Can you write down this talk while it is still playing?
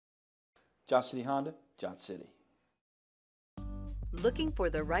Johnson City Honda, Johnson City. Looking for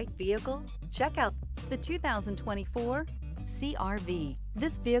the right vehicle? Check out the 2024 CR-V.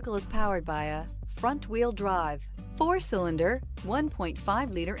 This vehicle is powered by a front-wheel drive, 4-cylinder,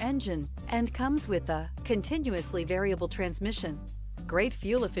 1.5-liter engine, and comes with a continuously variable transmission. Great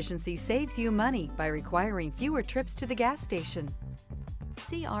fuel efficiency saves you money by requiring fewer trips to the gas station.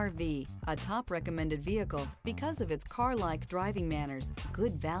 CR-V, a top recommended vehicle because of its car-like driving manners,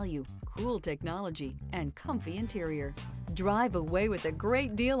 good value, cool technology, and comfy interior. Drive away with a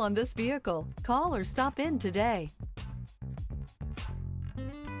great deal on this vehicle. Call or stop in today.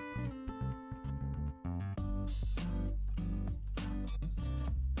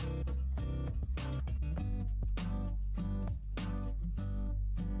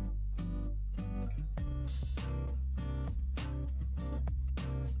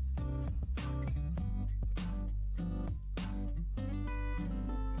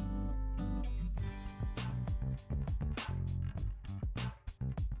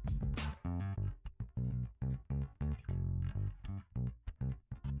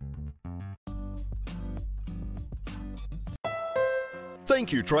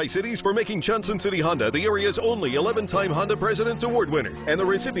 Thank you, Tri-Cities, for making Johnson City Honda the area's only 11-time Honda President's Award winner and the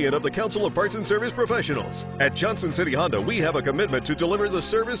recipient of the Council of Parts and Service Professionals. At Johnson City Honda, we have a commitment to deliver the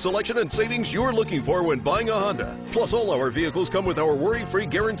service, selection, and savings you're looking for when buying a Honda. Plus, all our vehicles come with our worry-free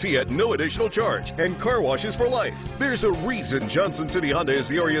guarantee at no additional charge and car washes for life. There's a reason Johnson City Honda is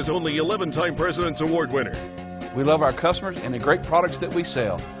the area's only 11-time President's Award winner. We love our customers and the great products that we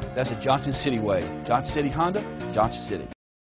sell. That's the Johnson City way. Johnson City Honda, Johnson City.